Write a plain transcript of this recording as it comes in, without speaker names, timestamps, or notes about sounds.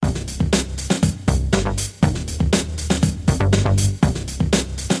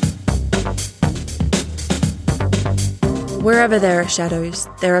Wherever there are shadows,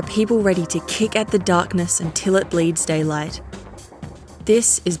 there are people ready to kick at the darkness until it bleeds daylight.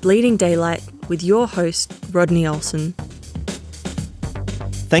 This is Bleeding Daylight with your host, Rodney Olson.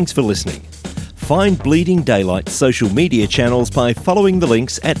 Thanks for listening. Find Bleeding Daylight's social media channels by following the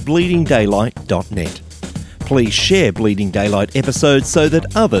links at bleedingdaylight.net. Please share Bleeding Daylight episodes so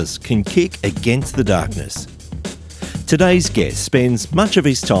that others can kick against the darkness. Today's guest spends much of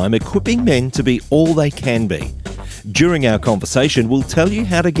his time equipping men to be all they can be. During our conversation, we'll tell you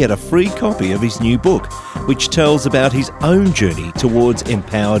how to get a free copy of his new book, which tells about his own journey towards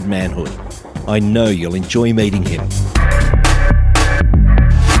empowered manhood. I know you'll enjoy meeting him.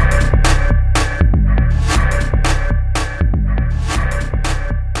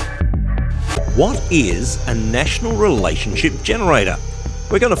 What is a national relationship generator?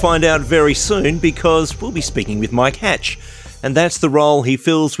 We're going to find out very soon because we'll be speaking with Mike Hatch. And that's the role he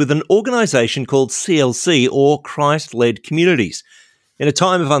fills with an organisation called CLC, or Christ-Led Communities. In a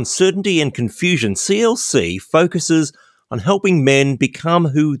time of uncertainty and confusion, CLC focuses on helping men become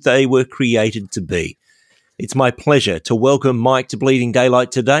who they were created to be. It's my pleasure to welcome Mike to Bleeding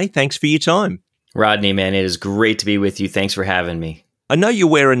Daylight today. Thanks for your time. Rodney, man, it is great to be with you. Thanks for having me. I know you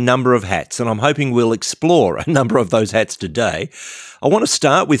wear a number of hats, and I'm hoping we'll explore a number of those hats today. I want to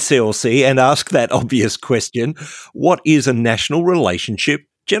start with CLC and ask that obvious question. What is a national relationship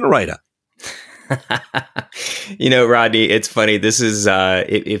generator? Rodney, it's funny. This is,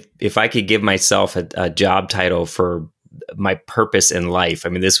 if I could give myself a job title for my purpose in life, I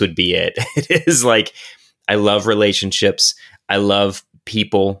mean, this would be it. It is like, I love relationships. I love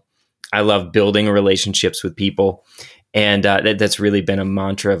people. I love building relationships with people. And that's really been a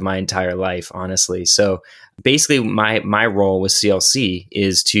mantra of my entire life, honestly. So basically, my role with CLC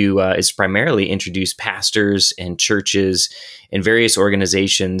is is primarily introduce pastors and churches and various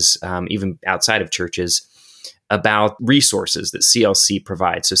organizations, even outside of churches, about resources that CLC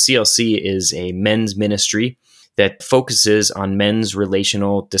provides. So CLC is a men's ministry that focuses on men's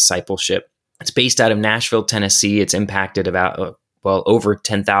relational discipleship. It's based out of Nashville, Tennessee. It's impacted about over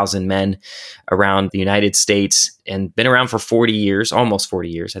 10,000 men around the United States and been around for 40 years, almost 40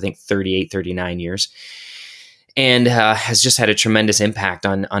 years, I think 38, 39 years, and has just had a tremendous impact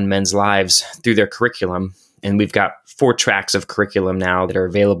on men's lives through their curriculum. And we've got 4 tracks of curriculum now that are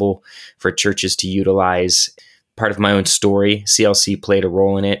available for churches to utilize. Part of my own story, CLC played a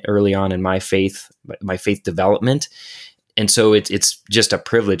role in it early on in my faith development. And so it's just a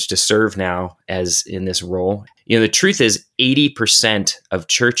privilege to serve now as in this role. The truth is 80% of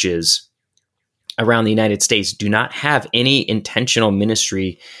churches around the United States do not have any intentional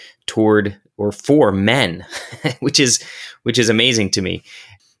ministry toward or for men, which is amazing to me.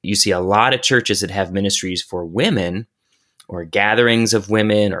 You see a lot of churches that have ministries for women or gatherings of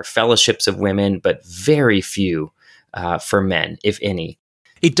women or fellowships of women, but very few for men, if any.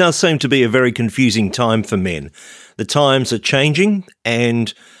 It does seem to be a very confusing time for men. The times are changing,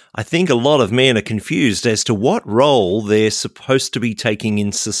 and I think a lot of men are confused as to what role they're supposed to be taking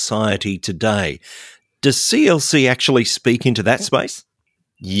in society today. Does CLC actually speak into that space?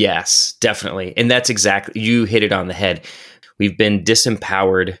 Yes, definitely. And that's exactly, you hit it on the head. We've been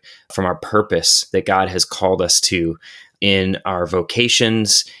disempowered from our purpose that God has called us to in our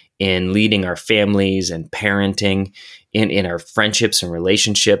vocations, in leading our families and parenting, in our friendships and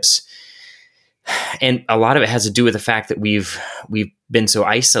relationships. And a lot of it has to do with the fact that we've been so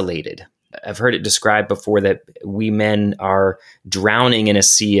isolated. I've heard it described before that we men are drowning in a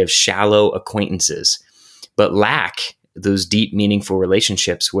sea of shallow acquaintances, but lack those deep, meaningful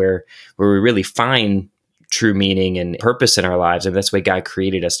relationships where we really find true meaning and purpose in our lives. And that's why God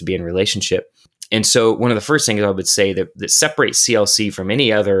created us to be in relationship. And so one of the first things I would say that separates CLC from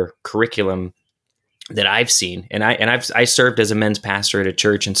any other curriculum that I've seen, and I served as a men's pastor at a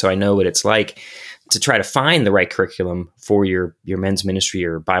church, and so I know what it's like to try to find the right curriculum for your men's ministry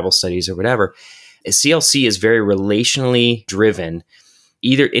or Bible studies or whatever. CLC is very relationally driven.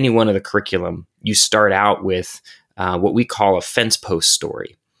 Either any one of the curriculum, you start out with what we call a fence post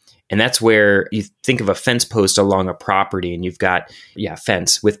story. And that's where you think of a fence post along a property, and you've got,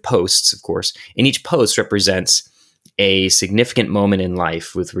 fence with posts, of course. And each post represents a significant moment in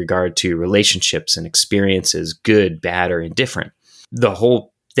life with regard to relationships and experiences, good, bad, or indifferent. The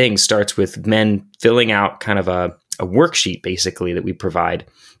whole thing starts with men filling out kind of a worksheet, basically, that we provide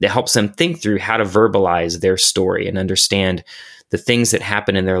that helps them think through how to verbalize their story and understand the things that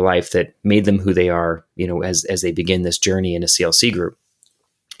happen in their life that made them who they are, as they begin this journey in a CLC group.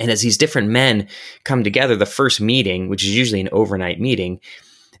 And as these different men come together, the first meeting, which is usually an overnight meeting,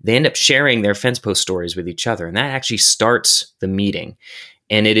 they end up sharing their fence post stories with each other. And that actually starts the meeting.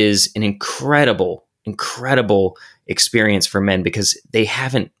 And it is an incredible incredible experience for men because they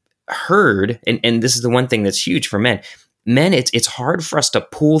haven't heard, and this is the one thing that's huge for men. Men, it's hard for us to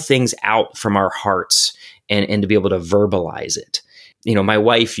pull things out from our hearts and to be able to verbalize it. My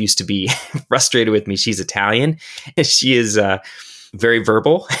wife used to be frustrated with me. She's Italian. She is very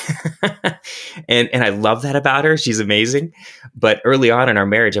verbal. and I love that about her. She's amazing. But early on in our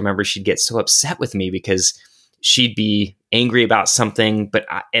marriage, I remember she'd get so upset with me because she'd be angry about something, but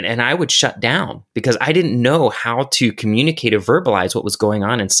I would shut down because I didn't know how to communicate or verbalize what was going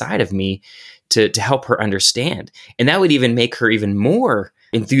on inside of me to help her understand. And that would even make her even more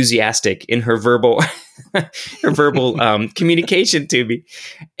enthusiastic in her verbal communication to me.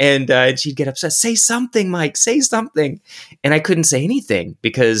 And she'd get upset, say something, Mike, say something. And I couldn't say anything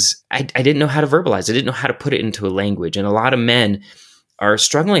because I didn't know how to verbalize. I didn't know how to put it into a language. And a lot of men are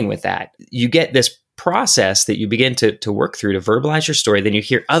struggling with that. You get this process that you begin to work through to verbalize your story. Then you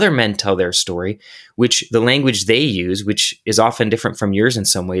hear other men tell their story, which the language they use, which is often different from yours in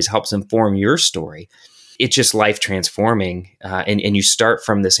some ways, helps inform your story. It's just life transforming. And you start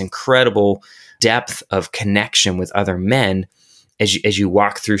from this incredible depth of connection with other men as you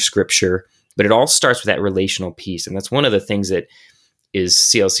walk through scripture. But it all starts with that relational piece. And that's one of the things that is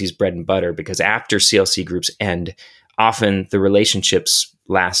CLC's bread and butter, because after CLC groups end, often the relationships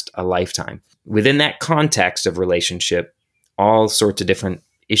last a lifetime. Within that context of relationship, all sorts of different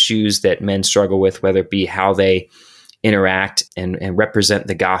issues that men struggle with, whether it be how they interact and represent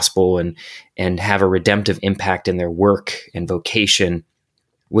the gospel and have a redemptive impact in their work and vocation.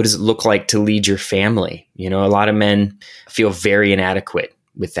 What does it look like to lead your family? A lot of men feel very inadequate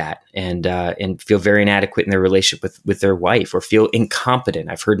with that and feel very inadequate in their relationship with their wife, or feel incompetent.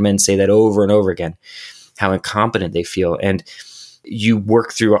 I've heard men say that over and over again, how incompetent they feel. And you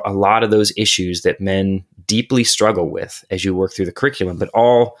work through a lot of those issues that men deeply struggle with as you work through the curriculum, but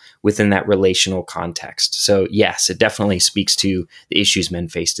all within that relational context. So yes, it definitely speaks to the issues men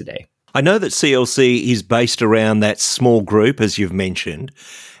face today. I know that CLC is based around that small group, as you've mentioned,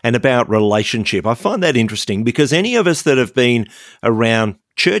 and about relationship. I find that interesting because any of us that have been around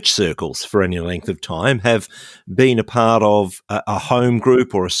church circles for any length of time have been a part of a home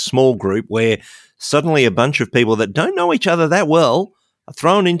group or a small group where suddenly a bunch of people that don't know each other that well are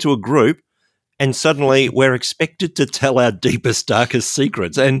thrown into a group, and suddenly we're expected to tell our deepest, darkest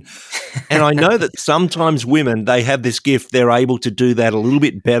secrets. And I know that sometimes women, they have this gift, they're able to do that a little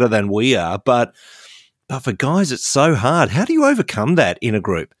bit better than we are, but for guys, it's so hard. How do you overcome that in a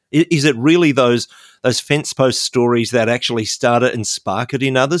group? Is it really those fence post stories that actually start it and spark it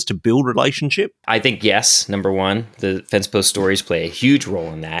in others to build relationship? I think yes, number one, the fence post stories play a huge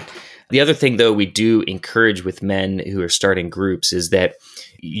role in that. The other thing, though, we do encourage with men who are starting groups is that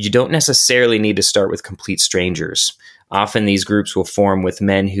you don't necessarily need to start with complete strangers. Often these groups will form with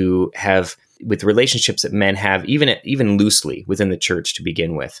men who have, with relationships that men have, even loosely within the church to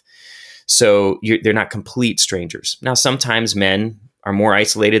begin with. So they're not complete strangers. Now, sometimes men are more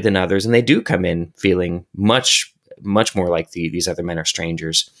isolated than others, and they do come in feeling much more like these other men are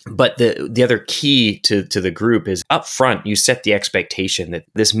strangers. But the other key to the group is up front, you set the expectation that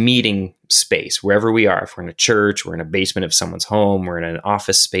this meeting space, wherever we are, if we're in a church, we're in a basement of someone's home, we're in an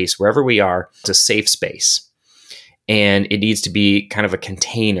office space, wherever we are, it's a safe space. And it needs to be kind of a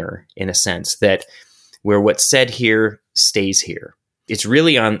container in a sense that where what's said here stays here. It's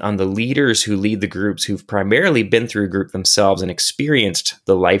really on the leaders who lead the groups who've primarily been through a group themselves and experienced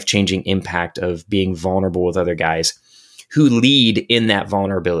the life-changing impact of being vulnerable with other guys who lead in that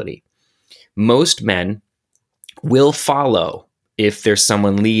vulnerability. Most men will follow if there's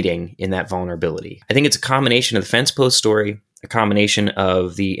someone leading in that vulnerability. I think it's a combination of the fence post story, a combination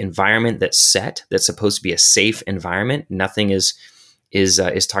of the environment that's set, that's supposed to be a safe environment. Nothing is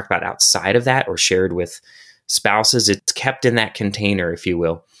talked about outside of that or shared with spouses. It's kept in that container, if you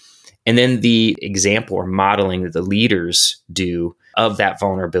will. And then the example or modeling that the leaders do of that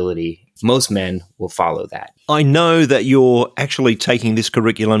vulnerability, most men will follow that. I know that you're actually taking this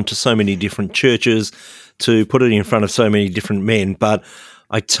curriculum to so many different churches to put it in front of so many different men, but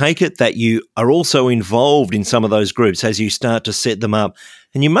I take it that you are also involved in some of those groups as you start to set them up.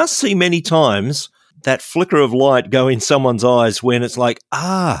 And you must see many times that flicker of light go in someone's eyes when it's like,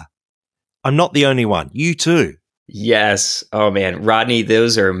 I'm not the only one. You too. Yes. Oh, man. Rodney,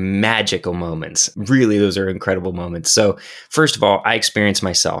 those are magical moments. Really, those are incredible moments. So first of all, I experienced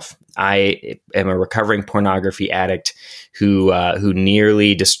myself. I am a recovering pornography addict who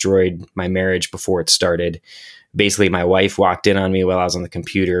nearly destroyed my marriage before it started. Basically, my wife walked in on me while I was on the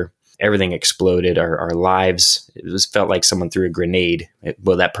computer. Everything exploded. Our lives, felt like someone threw a grenade.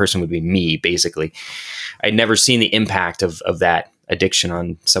 That person would be me, basically. I'd never seen the impact of that addiction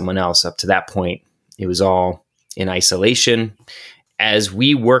on someone else up to that point It was all in isolation. As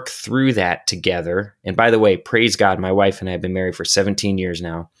we work through that together, and by the way, praise God, my wife and I have been married for 17 years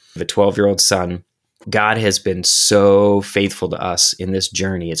now. I have a 12-year-old son. God has been so faithful to us in this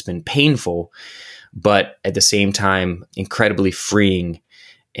journey. It's been painful, but at the same time, incredibly freeing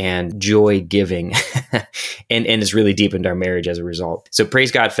and joy-giving, and has really deepened our marriage as a result. So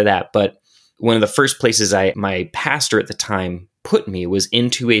praise God for that. But one of the first places my pastor at the time put me was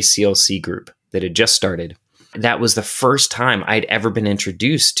into a CLC group that had just started. That was the first time I'd ever been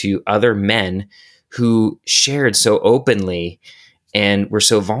introduced to other men who shared so openly and were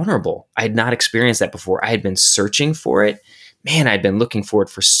so vulnerable. I had not experienced that before. I had been searching for it. Man, I'd been looking for it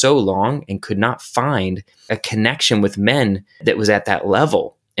for so long and could not find a connection with men that was at that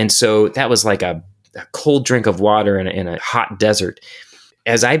level. And so that was like a cold drink of water in a hot desert.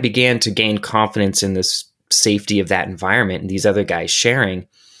 As I began to gain confidence in this safety of that environment and these other guys sharing,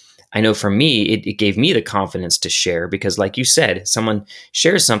 I know for me, it gave me the confidence to share because, like you said, someone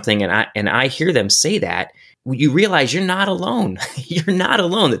shares something and I hear them say that, you realize you're not alone. You're not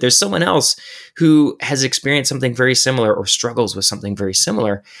alone, that there's someone else who has experienced something very similar or struggles with something very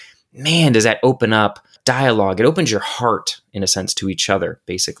similar. Man, does that open up dialogue. It opens your heart, in a sense, to each other,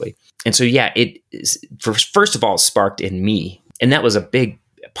 basically. And so, yeah, it first of all sparked in me. And that was a big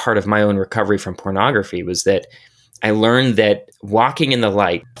part of my own recovery from pornography, was that I learned that walking in the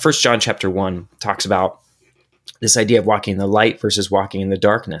light, 1 John chapter 1 talks about this idea of walking in the light versus walking in the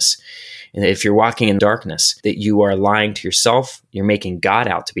darkness. And if you're walking in darkness, that you are lying to yourself, you're making God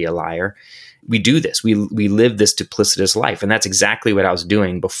out to be a liar. We do this. We live this duplicitous life. And that's exactly what I was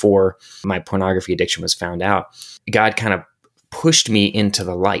doing before my pornography addiction was found out. God kind of pushed me into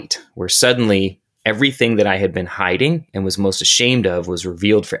the light, where suddenly everything that I had been hiding and was most ashamed of was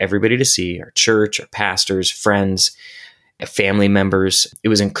revealed for everybody to see, our church, our pastors, friends, family members. It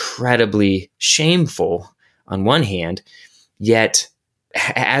was incredibly shameful on one hand, yet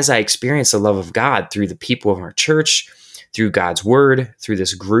as I experienced the love of God through the people of our church, through God's word, through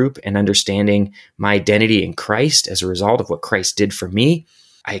this group, and understanding my identity in Christ as a result of what Christ did for me,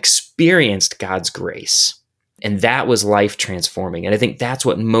 I experienced God's grace. And that was life transforming. And I think that's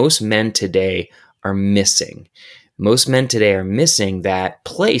what most men today are missing. Most men today are missing that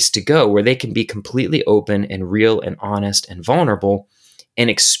place to go where they can be completely open and real and honest and vulnerable and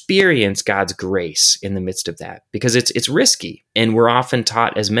experience God's grace in the midst of that, because it's risky. And we're often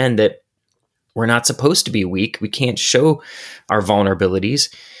taught as men that we're not supposed to be weak. We can't show our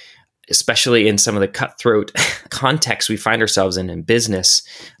vulnerabilities, especially in some of the cutthroat contexts we find ourselves in business,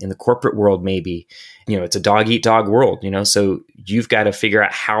 in the corporate world, maybe. It's a dog-eat-dog world, so you've got to figure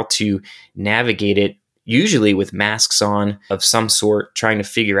out how to navigate it, usually with masks on of some sort, trying to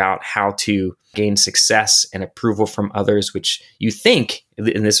figure out how to gain success and approval from others, which you think,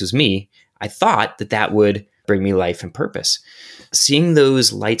 and this was me, I thought that would bring me life and purpose. Seeing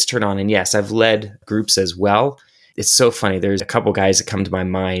those lights turn on, and yes, I've led groups as well. It's so funny. There's a couple guys that come to my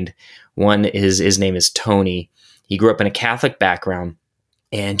mind. One is, his name is Tony. He grew up in a Catholic background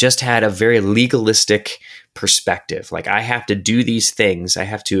and just had a very legalistic perspective. Like, I have to do these things. I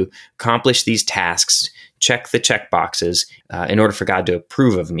have to accomplish these tasks, check the check boxes in order for God to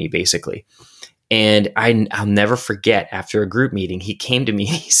approve of me, basically. And I'll never forget, after a group meeting, he came to me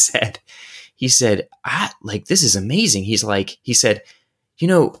and he said, this is amazing. He said,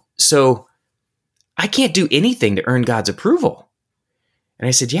 so I can't do anything to earn God's approval. And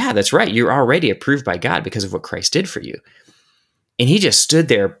I said, yeah, that's right. You're already approved by God because of what Christ did for you. And he just stood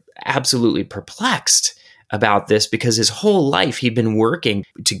there absolutely perplexed about this, because his whole life he'd been working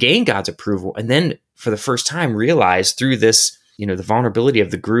to gain God's approval. And then for the first time realized through this, the vulnerability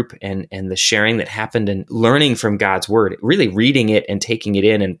of the group and the sharing that happened and learning from God's word, really reading it and taking it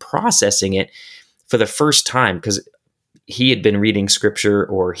in and processing it for the first time, because he had been reading scripture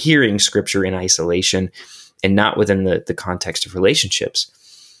or hearing scripture in isolation and not within the context of relationships.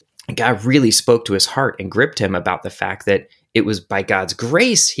 And God really spoke to his heart and gripped him about the fact that it was by God's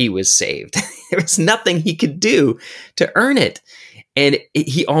grace he was saved. There was nothing he could do to earn it. And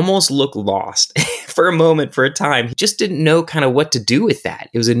he almost looked lost for a moment, for a time. He just didn't know kind of what to do with that.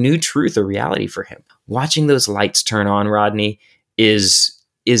 It was a new truth, a reality for him. Watching those lights turn on, Rodney, is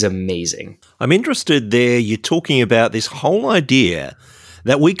amazing. I'm interested there. You're talking about this whole idea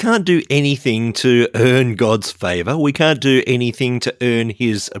that we can't do anything to earn God's favor. We can't do anything to earn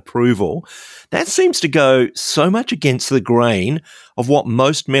his approval. That seems to go so much against the grain of what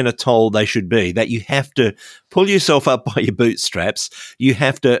most men are told they should be, that you have to pull yourself up by your bootstraps. You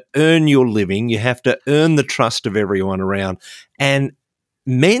have to earn your living. You have to earn the trust of everyone around. And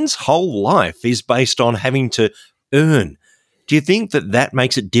men's whole life is based on having to earn. Do you think that that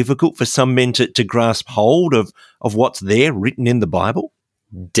makes it difficult for some men to grasp hold of what's there written in the Bible?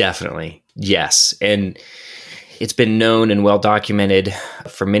 Definitely. Yes. And it's been known and well documented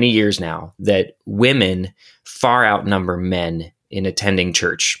for many years now that women far outnumber men in attending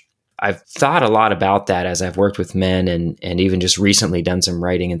church. I've thought a lot about that as I've worked with men and even just recently done some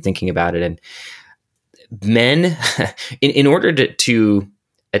writing and thinking about it. And men, in order to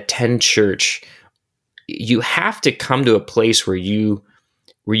attend church, you have to come to a place where you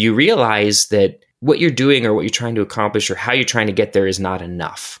realize that what you're doing or what you're trying to accomplish or how you're trying to get there is not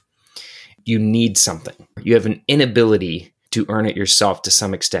enough. You need something. You have an inability to earn it yourself to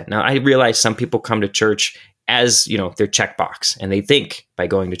some extent. Now, I realize some people come to church as, their checkbox, and they think by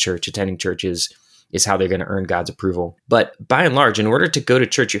going to church, attending church is how they're going to earn God's approval. But by and large, in order to go to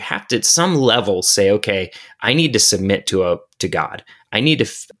church, you have to at some level say, okay, I need to submit to God. I need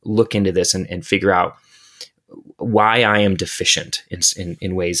to look into this and figure out why I am deficient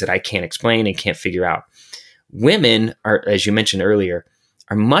in ways that I can't explain and can't figure out. Women are, as you mentioned earlier,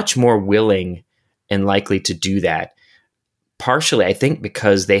 are much more willing and likely to do that. Partially, I think,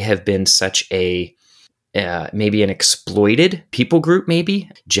 because they have been such a maybe an exploited people group,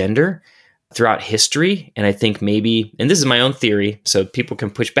 gender, throughout history. And I think maybe, and this is my own theory, so people can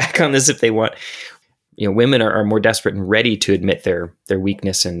push back on this if they want, women are more desperate and ready to admit their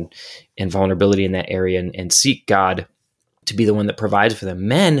weakness and vulnerability in that area and seek God to be the one that provides for them.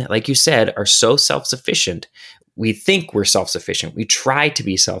 Men, like you said, are so self-sufficient. We think we're self-sufficient. We try to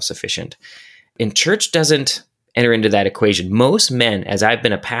be self-sufficient. And church doesn't enter into that equation. Most men, as I've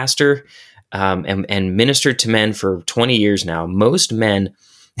been a pastor and ministered to men for 20 years now, most men,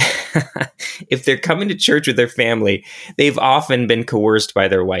 if they're coming to church with their family, they've often been coerced by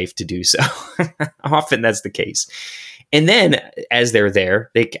their wife to do so. Often that's the case. And then as they're there,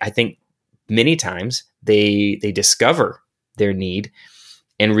 I think many times they discover their need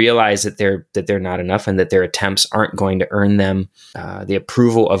and realize that they're not enough and that their attempts aren't going to earn them the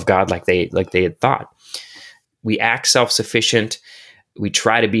approval of God like they had thought. We act self-sufficient. We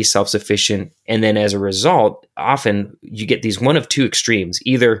try to be self-sufficient. And then as a result, often you get these one of two extremes.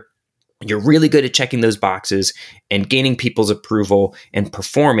 Either you're really good at checking those boxes and gaining people's approval and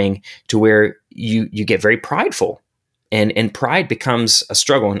performing to where you get very prideful. And pride becomes a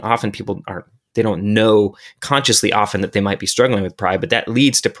struggle. And often people they don't know consciously often that they might be struggling with pride, but that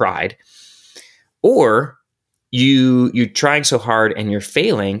leads to pride. Or you're trying so hard and you're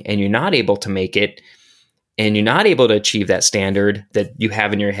failing and you're not able to make it, and you're not able to achieve that standard that you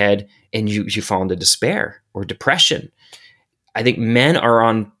have in your head, and you fall into despair or depression. I think men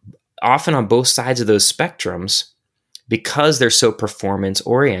are often on both sides of those spectrums because they're so performance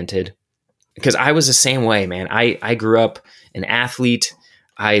oriented. Because I was the same way, man. I grew up an athlete.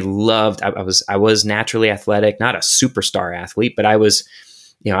 I was naturally athletic, not a superstar athlete, but I was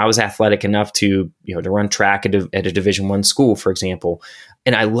athletic enough to run track at a Division I school, for example.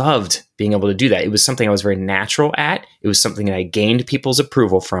 And I loved being able to do that. It was something I was very natural at. It was something that I gained people's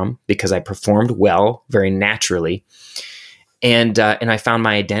approval from because I performed well, very naturally. And I found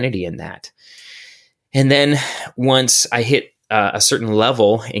my identity in that. And then once I hit a certain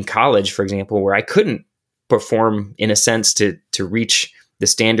level in college, for example, where I couldn't perform in a sense to reach the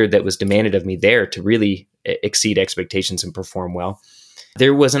standard that was demanded of me there to really exceed expectations and perform well,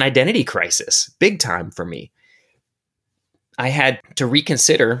 there was an identity crisis, big time for me. I had to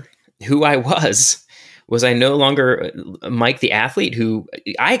reconsider who I was. Was I no longer Mike the athlete who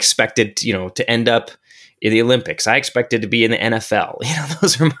I expected, to end up in the Olympics? I expected to be in the NFL.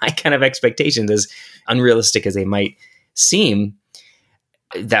 Those are my kind of expectations, as unrealistic as they might seem.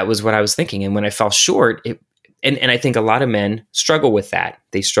 That was what I was thinking. And when I fell short, and I think a lot of men struggle with that.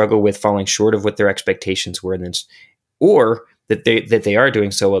 They struggle with falling short of what their expectations were, or that they are doing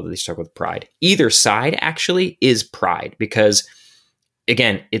so well that they struggle with pride. Either side actually is pride, because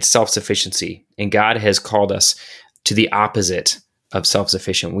again, it's self-sufficiency, and God has called us to the opposite of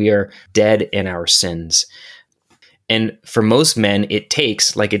self-sufficient. We are dead in our sins. And for most men, it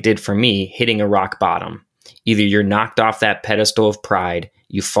takes, like it did for me, hitting a rock bottom. Either you're knocked off that pedestal of pride,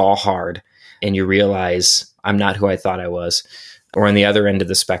 you fall hard, and you realize, I'm not who I thought I was. Or on the other end of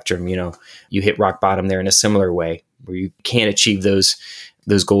the spectrum, you hit rock bottom there in a similar way, where you can't achieve those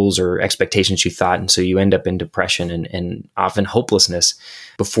goals or expectations you thought. And so you end up in depression and often hopelessness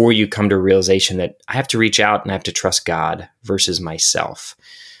before you come to a realization that I have to reach out and I have to trust God versus myself.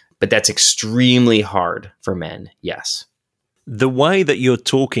 But that's extremely hard for men, yes. The way that you're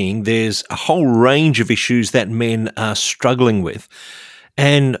talking, there's a whole range of issues that men are struggling with.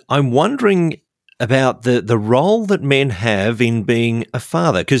 And I'm wondering about the role that men have in being a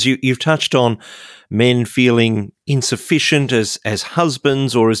father, because you've touched on men feeling insufficient as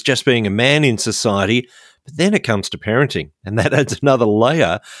husbands or as just being a man in society. But then it comes to parenting, and that adds another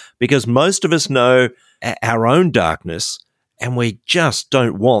layer, because most of us know our own darkness, and we just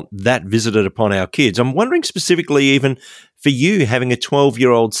don't want that visited upon our kids. I'm wondering specifically, even for you having a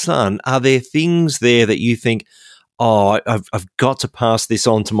 12-year-old son, are there things there that you think, oh, I've got to pass this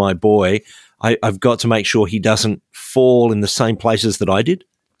on to my boy. I've got to make sure he doesn't fall in the same places that I did?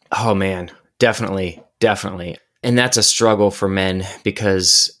 Oh, man, definitely. And that's a struggle for men,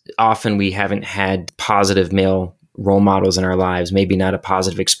 because often we haven't had positive male role models in our lives, maybe not a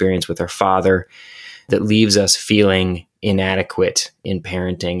positive experience with our father, that leaves us feeling inadequate in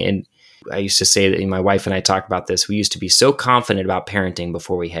parenting. And I used to say that my wife and I talk about this. We used to be so confident about parenting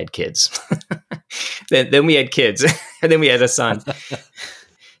before we had kids. then we had kids, and then we had a son.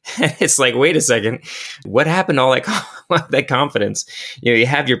 It's like, wait a second, what happened to all that confidence? You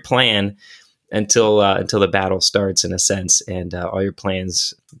have your plan until the battle starts, in a sense, and all your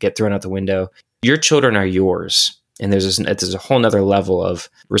plans get thrown out the window. Your children are yours, and there's a whole nother level of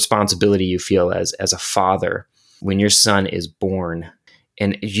responsibility you feel as a father when your son is born.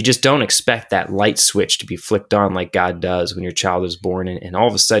 And you just don't expect that light switch to be flicked on like God does when your child is born. And all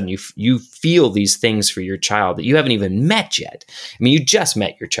of a sudden you feel these things for your child that you haven't even met yet. I mean, you just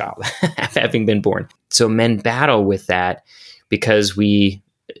met your child having been born. So men battle with that because we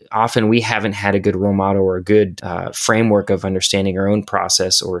haven't had a good role model or a good framework of understanding our own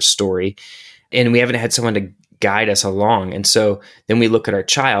process or story. And we haven't had someone to guide us along. And so then we look at our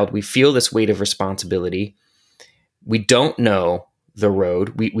child, we feel this weight of responsibility. We don't know the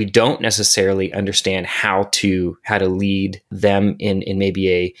road. We don't necessarily understand how to lead them in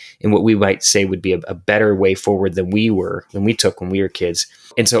maybe in what we might say would be a better way forward than we took when we were kids.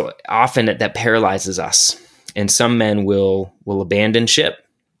 And so often that paralyzes us. And some men will abandon ship,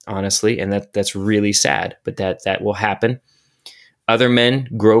 honestly, and that's really sad, but that will happen. Other men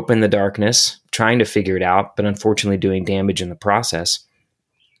grope in the darkness, trying to figure it out, but unfortunately doing damage in the process.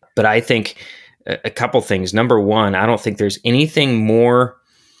 But I think a couple things. Number one, I don't think there's anything more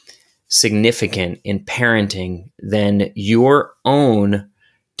significant in parenting than your own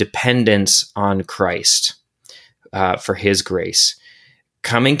dependence on Christ for His grace.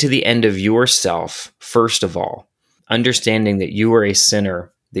 Coming to the end of yourself, first of all, understanding that you are a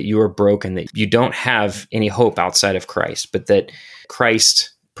sinner, that you are broken, that you don't have any hope outside of Christ, but that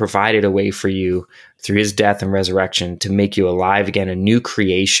Christ provided a way for you through His death and resurrection to make you alive again, a new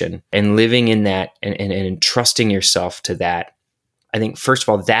creation, and living in that and entrusting yourself to that. I think, first of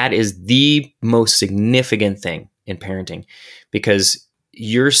all, that is the most significant thing in parenting, because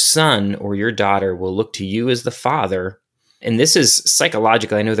your son or your daughter will look to you as the father. And this is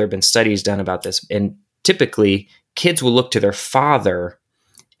psychological. I know there have been studies done about this. And typically, kids will look to their father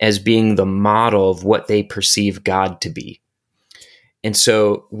as being the model of what they perceive God to be. And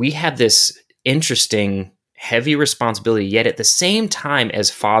so we have this interesting, heavy responsibility, yet at the same time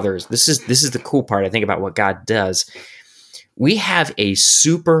as fathers, this is the cool part, I think, about what God does. We have a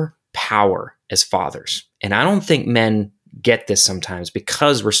superpower as fathers. And I don't think men get this sometimes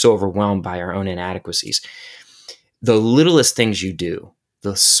because we're so overwhelmed by our own inadequacies. The littlest things you do,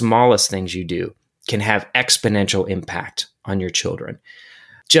 the smallest things you do, can have exponential impact on your children.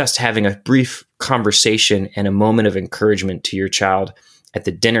 Just having a brief conversation and a moment of encouragement to your child at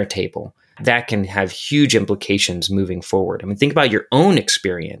the dinner table, that can have huge implications moving forward. I mean, think about your own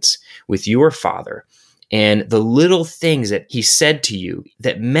experience with your father and the little things that he said to you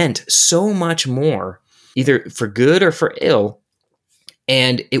that meant so much more, either for good or for ill.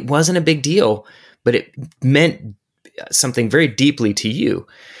 And it wasn't a big deal, but it meant something very deeply to you.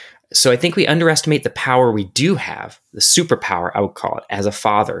 So I think we underestimate the power we do have, the superpower, I would call it, as a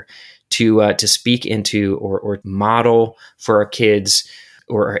father, to speak into or model for our kids,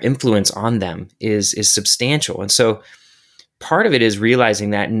 or our influence on them is substantial. And so part of it is realizing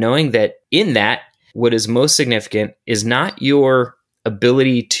that, knowing that in that, what is most significant is not your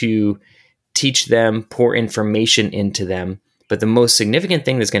ability to teach them, pour information into them, but the most significant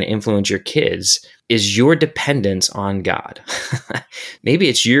thing that's going to influence your kids is your dependence on God. Maybe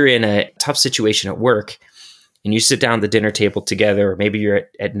it's you're in a tough situation at work and you sit down at the dinner table together, or maybe you're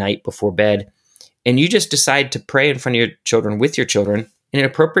at night before bed and you just decide to pray in front of your children, with your children, in an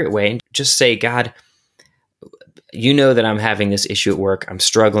appropriate way, and just say, God, you know that I'm having this issue at work. I'm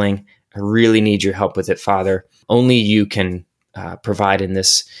struggling. I really need your help with it, Father. Only you can provide in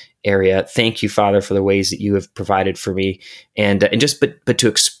this area. Thank you, Father, for the ways that you have provided for me. But to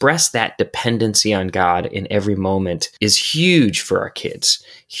express that dependency on God in every moment is huge for our kids.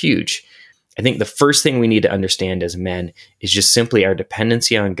 Huge. I think the first thing we need to understand as men is just simply our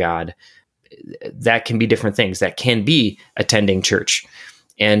dependency on God. That can be different things. That can be attending church.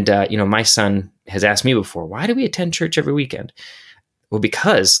 And, my son has asked me before, why do we attend church every weekend? Well,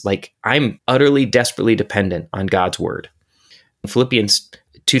 because I'm utterly, desperately dependent on God's word. In Philippians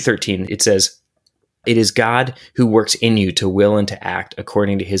 2:13, it says, "It is God who works in you to will and to act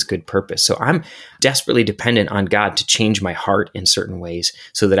according to his good purpose." So I'm desperately dependent on God to change my heart in certain ways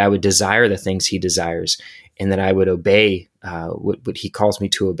so that I would desire the things he desires and that I would obey what he calls me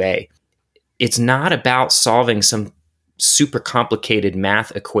to obey. It's not about solving some super complicated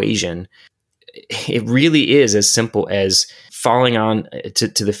math equation. It really is as simple as falling on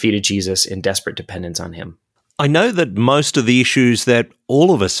to the feet of Jesus in desperate dependence on him. I know that most of the issues that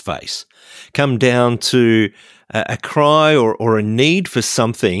all of us face come down to a cry or a need for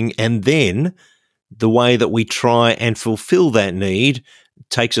something, and then the way that we try and fulfill that need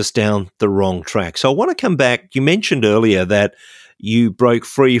takes us down the wrong track. So I want to come back. You mentioned earlier that you broke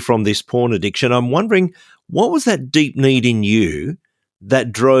free from this porn addiction. I'm wondering, what was that deep need in you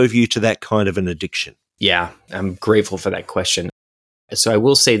that drove you to that kind of an addiction? Yeah, I'm grateful for that question. So I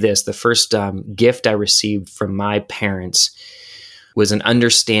will say this, the first gift I received from my parents was an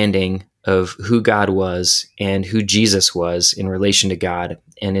understanding of who God was and who Jesus was in relation to God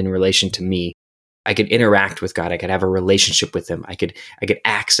and in relation to me. I could interact with God. I could have a relationship with him. I could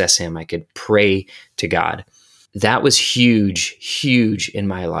access him. I could pray to God. That was huge, huge in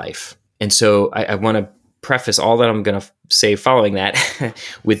my life. And so I want to preface all that I'm going to say following that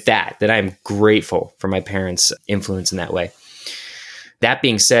with that I'm grateful for my parents' influence in that way. That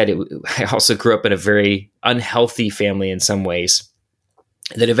being said, I also grew up in a very unhealthy family in some ways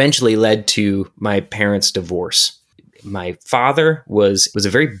that eventually led to my parents' divorce. My father was a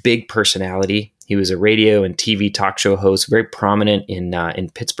very big personality. He was a radio and TV talk show host, very prominent in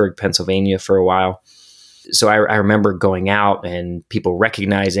Pittsburgh, Pennsylvania for a while. So I remember going out and people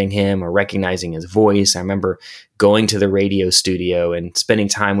recognizing him or recognizing his voice. I remember going to the radio studio and spending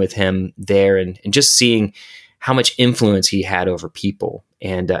time with him there and just seeing how much influence he had over people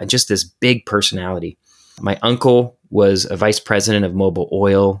and just this big personality. My uncle was a vice president of Mobil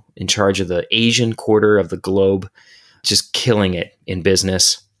Oil, in charge of the Asian quarter of the globe, just killing it in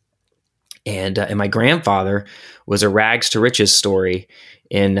business. And my grandfather was a rags to riches story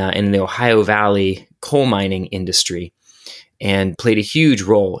in the Ohio Valley coal mining industry and played a huge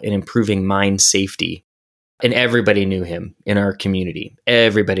role in improving mine safety. And everybody knew him in our community.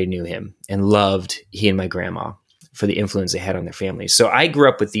 Everybody knew him and loved he and my grandma for the influence they had on their families. So I grew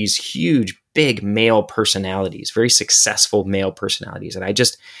up with these huge, big male personalities, very successful male personalities. And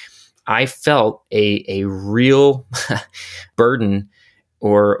I felt a real burden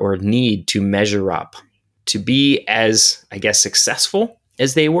or need to measure up, to be as, I guess, successful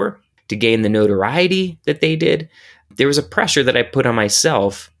as they were, to gain the notoriety that they did. There was a pressure that I put on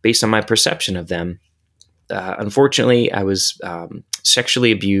myself based on my perception of them. Unfortunately, I was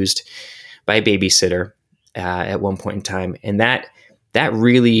sexually abused by a babysitter at one point in time, and that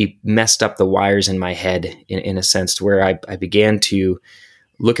really messed up the wires in my head in a sense, to where I began to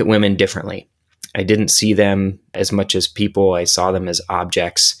look at women differently. I didn't see them as much as people. I saw them as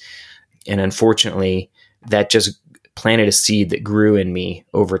objects, and unfortunately, that just planted a seed that grew in me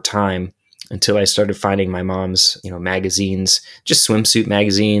over time until I started finding my mom's, magazines, just swimsuit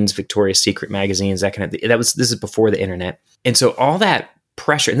magazines, Victoria's Secret magazines, that kind of thing. This is before the internet. And so all that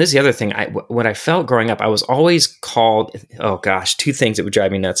pressure, and this is the other thing, what I felt growing up, I was always called, two things that would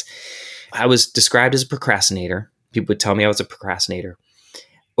drive me nuts. I was described as a procrastinator. People would tell me I was a procrastinator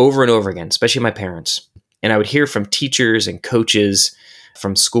over and over again, especially my parents. And I would hear from teachers and coaches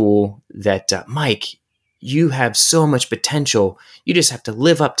from school that, Mike, you have so much potential. You just have to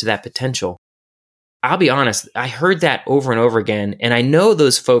live up to that potential. I'll be honest, I heard that over and over again. And I know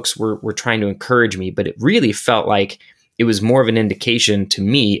those folks were trying to encourage me, but it really felt like it was more of an indication to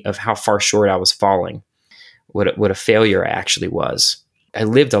me of how far short I was falling, what a failure I actually was. I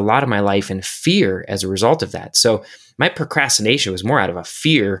lived a lot of my life in fear as a result of that. So my procrastination was more out of a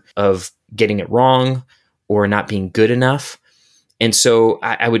fear of getting it wrong or not being good enough. And so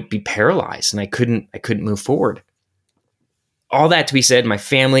I would be paralyzed and I couldn't move forward. All that to be said, my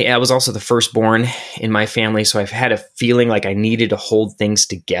family, I was also the firstborn in my family. So I've had a feeling like I needed to hold things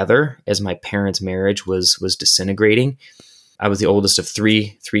together as my parents' marriage was disintegrating. I was the oldest of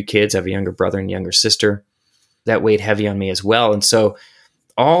three kids. I have a younger brother and younger sister. That weighed heavy on me as well. And so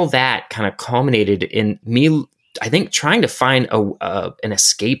all that kind of culminated in me, I think, trying to find an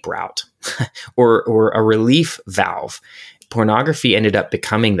escape route or a relief valve. Pornography ended up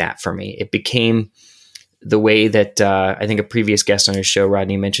becoming that for me. It became the way that I think a previous guest on his show,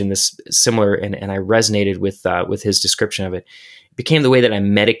 Rodney, mentioned this similar, and I resonated with his description of it. It became the way that I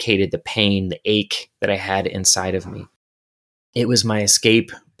medicated the pain, the ache that I had inside of me. It was my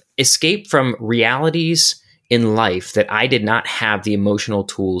escape from realities in life that I did not have the emotional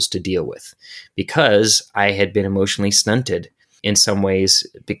tools to deal with, because I had been emotionally stunted in some ways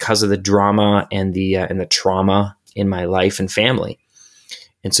because of the drama and the trauma in my life and family.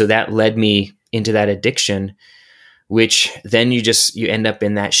 And so that led me into that addiction, which then you end up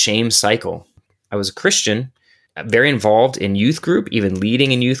in that shame cycle. I was a Christian, very involved in youth group, even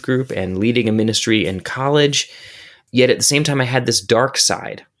leading in youth group and leading a ministry in college. Yet at the same time, I had this dark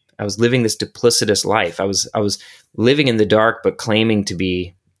side. I was living this duplicitous life. I was living in the dark, but claiming to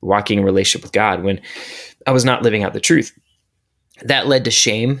be walking in relationship with God when I was not living out the truth. That led to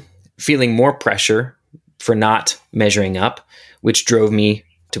shame, feeling more pressure for not measuring up, which drove me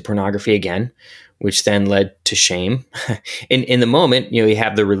to pornography again, which then led to shame. In the moment, you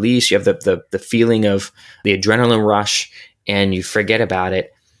have the release, you have the feeling of the adrenaline rush, and you forget about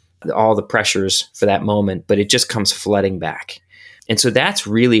it, all the pressures for that moment, but it just comes flooding back. And so that's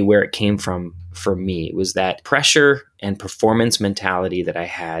really where it came from for me. It was that pressure and performance mentality that I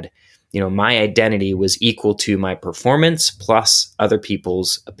had. My identity was equal to my performance plus other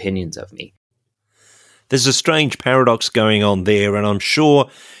people's opinions of me. There's a strange paradox going on there, and I'm sure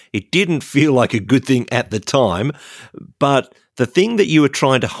it didn't feel like a good thing at the time, but the thing that you were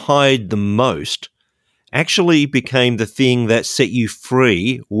trying to hide the most actually became the thing that set you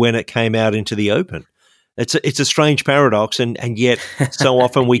free when it came out into the open. It's a strange paradox, and yet so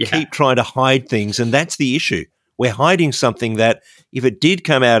often we keep trying to hide things, and that's the issue. We're hiding something that if it did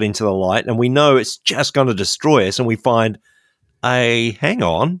come out into the light and we know it's just going to destroy us, and we find, hang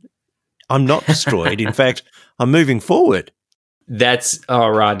on, I'm not destroyed. In fact, I'm moving forward.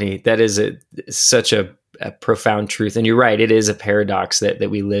 Rodney, that is such a profound truth. And you're right, it is a paradox that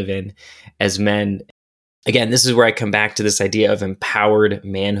we live in as men. Again, this is where I come back to this idea of empowered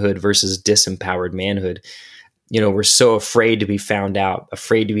manhood versus disempowered manhood. We're so afraid to be found out,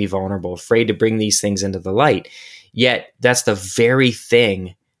 afraid to be vulnerable, afraid to bring these things into the light. Yet that's the very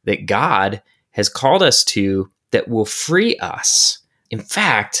thing that God has called us to that will free us. In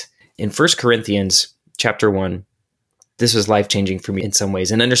fact, in 1 Corinthians chapter 1, this was life-changing for me in some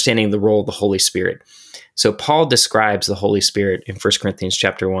ways, and understanding the role of the Holy Spirit. So Paul describes the Holy Spirit in 1 Corinthians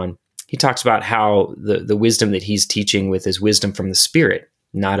chapter 1. He talks about how the wisdom that he's teaching with is wisdom from the Spirit,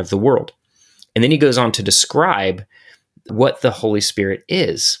 not of the world. And then he goes on to describe what the Holy Spirit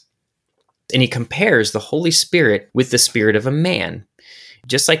is. And he compares the Holy Spirit with the spirit of a man.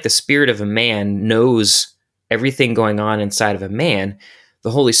 Just like the spirit of a man knows everything going on inside of a man,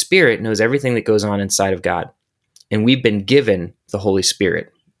 the Holy Spirit knows everything that goes on inside of God. And we've been given the Holy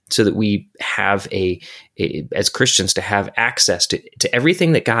Spirit so that we have as Christians, to have access to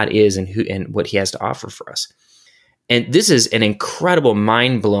everything that God is and what he has to offer for us. And this is an incredible,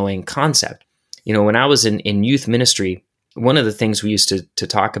 mind-blowing concept. When I was in youth ministry, one of the things we used to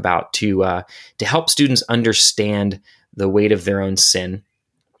talk about to help students understand the weight of their own sin,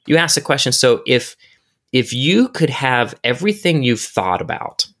 you ask the question, so if you could have everything you've thought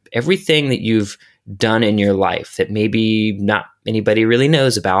about, everything that you've done in your life that maybe not anybody really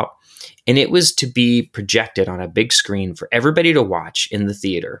knows about, and it was to be projected on a big screen for everybody to watch in the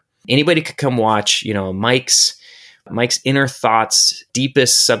theater. Anybody could come watch, Mike's inner thoughts,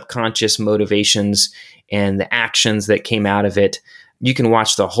 deepest subconscious motivations, and the actions that came out of it. You can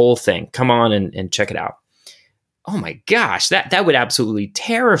watch the whole thing. Come on and check it out. Oh my gosh, that would absolutely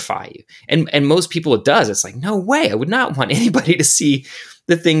terrify you. And most people it does. It's like, no way, I would not want anybody to see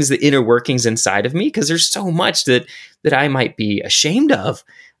the things, the inner workings inside of me, because there's so much that I might be ashamed of.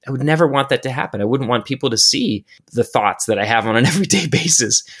 I would never want that to happen. I wouldn't want people to see the thoughts that I have on an everyday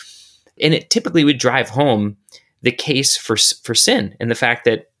basis. And it typically would drive home the case for sin and the fact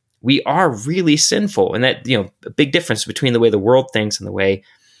that we are really sinful, and that, a big difference between the way the world thinks and the way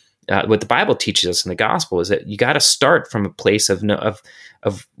what the Bible teaches us in the gospel is that you got to start from a place of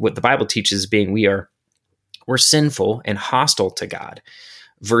what the Bible teaches being we're sinful and hostile to God,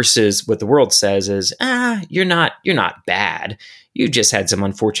 versus what the world says is, you're not bad. You just had some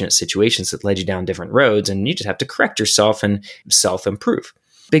unfortunate situations that led you down different roads, and you just have to correct yourself and self-improve.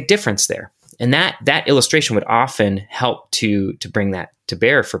 Big difference there. And that illustration would often help to bring that to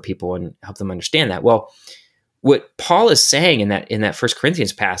bear for people and help them understand that. Well, what Paul is saying in that 1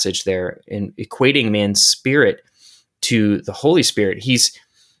 Corinthians passage there, in equating man's spirit to the Holy Spirit, he's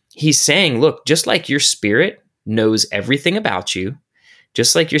saying, look, just like your spirit knows everything about you,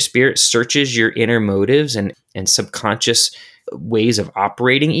 just like your spirit searches your inner motives and subconscious ways of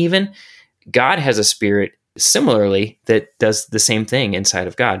operating even, God has a spirit similarly that does the same thing inside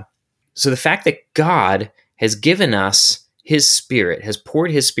of God. So the fact that God has given us his spirit, has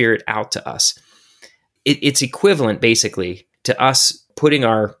poured his spirit out to us, it's equivalent basically to us putting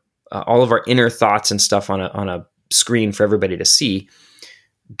our all of our inner thoughts and stuff on a screen for everybody to see.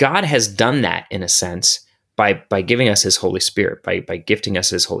 God has done that in a sense by giving us his Holy Spirit, by gifting us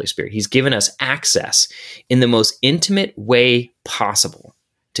his Holy Spirit. He's given us access in the most intimate way possible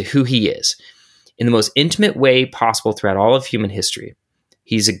to who he is, in the most intimate way possible throughout all of human history.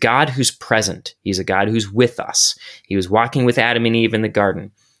 He's a God who's present. He's a God who's with us. He was walking with Adam and Eve in the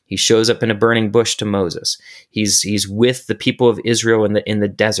garden. He shows up in a burning bush to Moses. He's with the people of Israel in the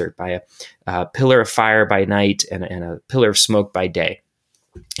desert by a pillar of fire by night and a pillar of smoke by day.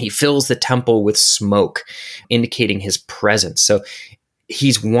 He fills the temple with smoke, indicating his presence. So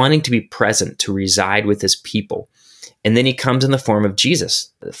he's wanting to be present, to reside with his people. And then he comes in the form of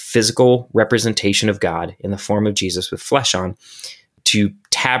Jesus, the physical representation of God in the form of Jesus with flesh on, to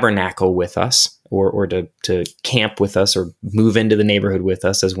tabernacle with us or to camp with us or move into the neighborhood with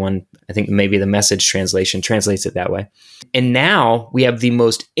us, as one, I think maybe the Message translation translates it that way. And now we have the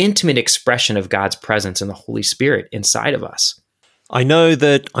most intimate expression of God's presence in the Holy Spirit inside of us. I know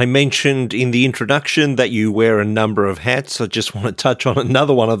that I mentioned in the introduction that you wear a number of hats. I just want to touch on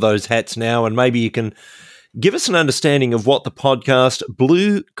another one of those hats now, and maybe you can give us an understanding of what the podcast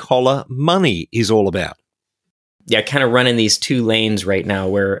Blue Collar Money is all about. Yeah, kind of running these two lanes right now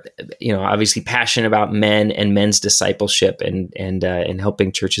where, obviously passionate about men and men's discipleship and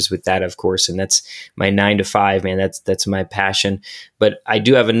helping churches with that, of course. And that's my 9 to 5, man. That's my passion. But I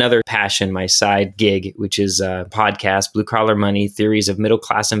do have another passion, my side gig, which is a podcast, Blue Collar Money, Theories of Middle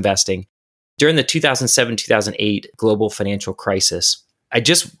Class Investing. During the 2007-2008 global financial crisis, I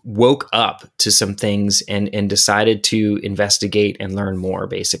just woke up to some things and decided to investigate and learn more,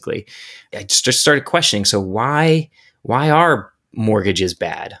 basically. I just started questioning, so why are mortgages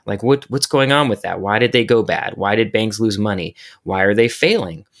bad? Like what's going on with that? Why did they go bad? Why did banks lose money? Why are they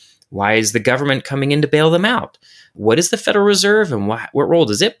failing? Why is the government coming in to bail them out? What is the Federal Reserve and what role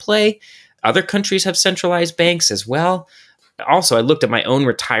does it play? Other countries have centralized banks as well. Also, I looked at my own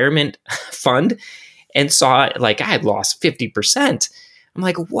retirement fund and saw like I had lost 50%. I'm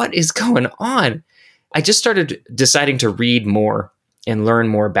like, what is going on? I just started deciding to read more and learn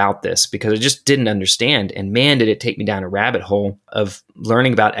more about this because I just didn't understand. And man, did it take me down a rabbit hole of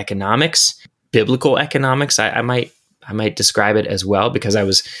learning about economics, biblical economics. I might describe it as well, because I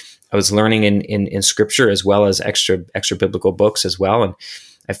was learning in scripture as well as extra biblical books as well. And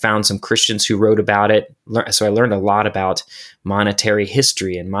I found some Christians who wrote about it. So I learned a lot about monetary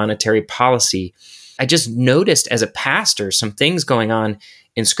history and monetary policy. I just noticed as a pastor some things going on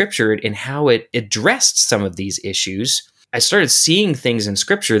in scripture and how it addressed some of these issues. I started seeing things in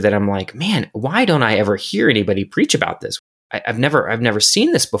scripture that I'm like, man, why don't I ever hear anybody preach about this? I've never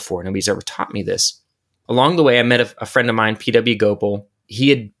seen this before. Nobody's ever taught me this. Along the way, I met a friend of mine, P.W. Gopal. He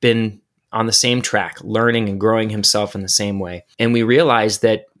had been on the same track, learning and growing himself in the same way. And we realized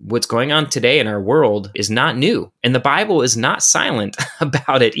that what's going on today in our world is not new. And the Bible is not silent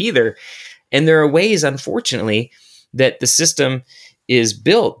about it either. And there are ways, unfortunately, that the system is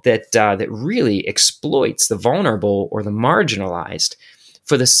built that really exploits the vulnerable or the marginalized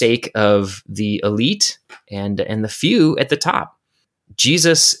for the sake of the elite and the few at the top.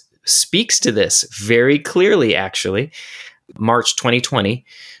 Jesus speaks to this very clearly, actually. March 2020,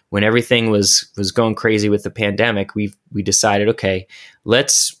 when everything was going crazy with the pandemic, we decided, okay,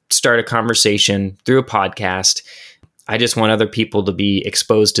 let's start a conversation through a podcast. I just want other people to be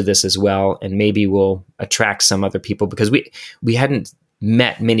exposed to this as well, and maybe we'll attract some other people, because we hadn't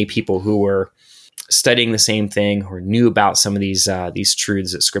met many people who were studying the same thing or knew about some of these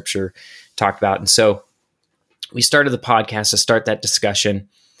truths that Scripture talked about. And so we started the podcast to start that discussion.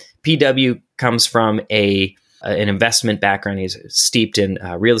 PW comes from an investment background. He's steeped in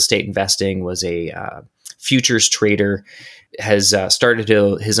real estate investing, was a futures trader, has started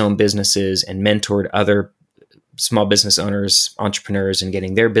his own businesses and mentored other small business owners, entrepreneurs, and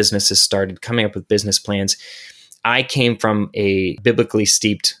getting their businesses started, coming up with business plans. I came from a biblically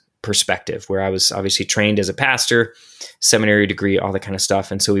steeped perspective where I was obviously trained as a pastor, seminary degree, all that kind of stuff.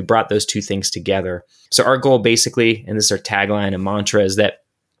 And so we brought those two things together. So our goal basically, and this is our tagline and mantra, is that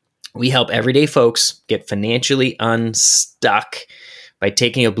we help everyday folks get financially unstuck by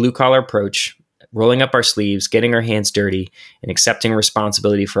taking a blue collar approach, rolling up our sleeves, getting our hands dirty, and accepting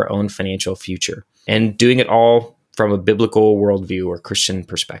responsibility for our own financial future, and doing it all from a biblical worldview or Christian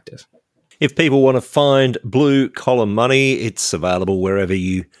perspective. If people want to find Blue Collar Money, it's available wherever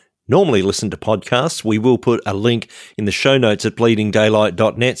you normally listen to podcasts, we will put a link in the show notes at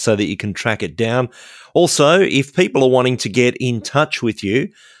bleedingdaylight.net so that you can track it down. Also, if people are wanting to get in touch with you,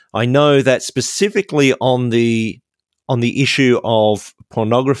 I know that specifically on the issue of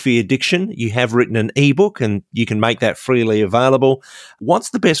pornography addiction, you have written an ebook and you can make that freely available.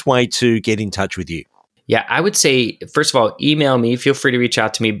 What's the best way to get in touch with you? Yeah, I would say, first of all, email me. Feel free to reach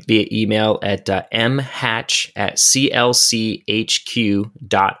out to me via email at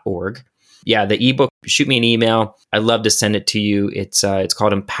mhatch@clchq.org. Yeah, the ebook, shoot me an email. I'd love to send it to you. It's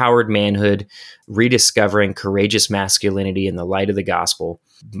called Empowered Manhood, Rediscovering Courageous Masculinity in the Light of the Gospel.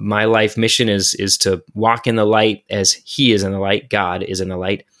 My life mission is to walk in the light as He is in the light, God is in the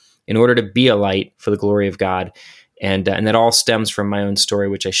light, in order to be a light for the glory of God. And that all stems from my own story,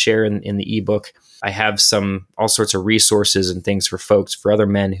 which I share in the ebook. I have all sorts of resources and things for folks, for other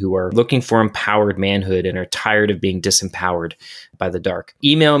men who are looking for empowered manhood and are tired of being disempowered by the dark.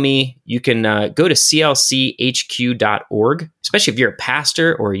 Email me. You can go to clchq.org, especially if you're a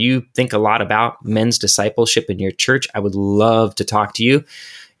pastor or you think a lot about men's discipleship in your church. I would love to talk to you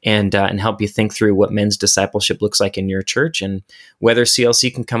and help you think through what men's discipleship looks like in your church and whether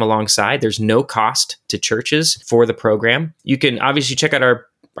CLC can come alongside. There's no cost to churches for the program. You can obviously check out our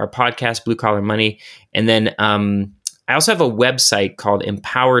podcast, Blue Collar Money. And then I also have a website called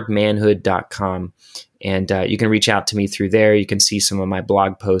empoweredmanhood.com. And you can reach out to me through there. You can see some of my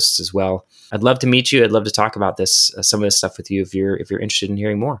blog posts as well. I'd love to meet you. I'd love to talk about some of this stuff with you if you're interested in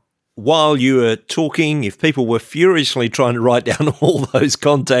hearing more. While you were talking, if people were furiously trying to write down all those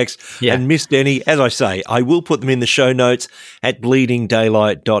contacts and missed any, as I say, I will put them in the show notes at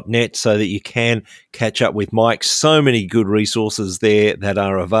bleedingdaylight.net so that you can catch up with Mike. So many good resources there that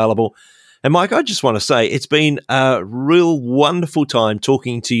are available. And Mike, I just want to say it's been a real wonderful time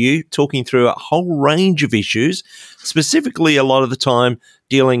talking to you, talking through a whole range of issues, specifically a lot of the time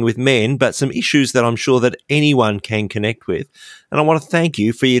dealing with men, but some issues that I'm sure that anyone can connect with. And I want to thank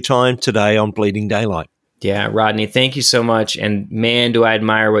you for your time today on Bleeding Daylight. Yeah, Rodney, thank you so much. And man, do I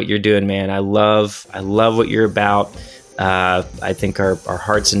admire what you're doing, man. I love what you're about. I think our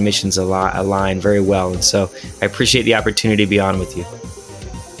hearts and missions align very well. And so I appreciate the opportunity to be on with you.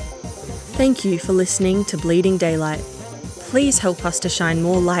 Thank you for listening to Bleeding Daylight. Please help us to shine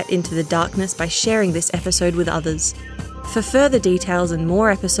more light into the darkness by sharing this episode with others. For further details and more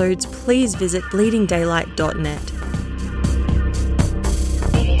episodes, please visit bleedingdaylight.net.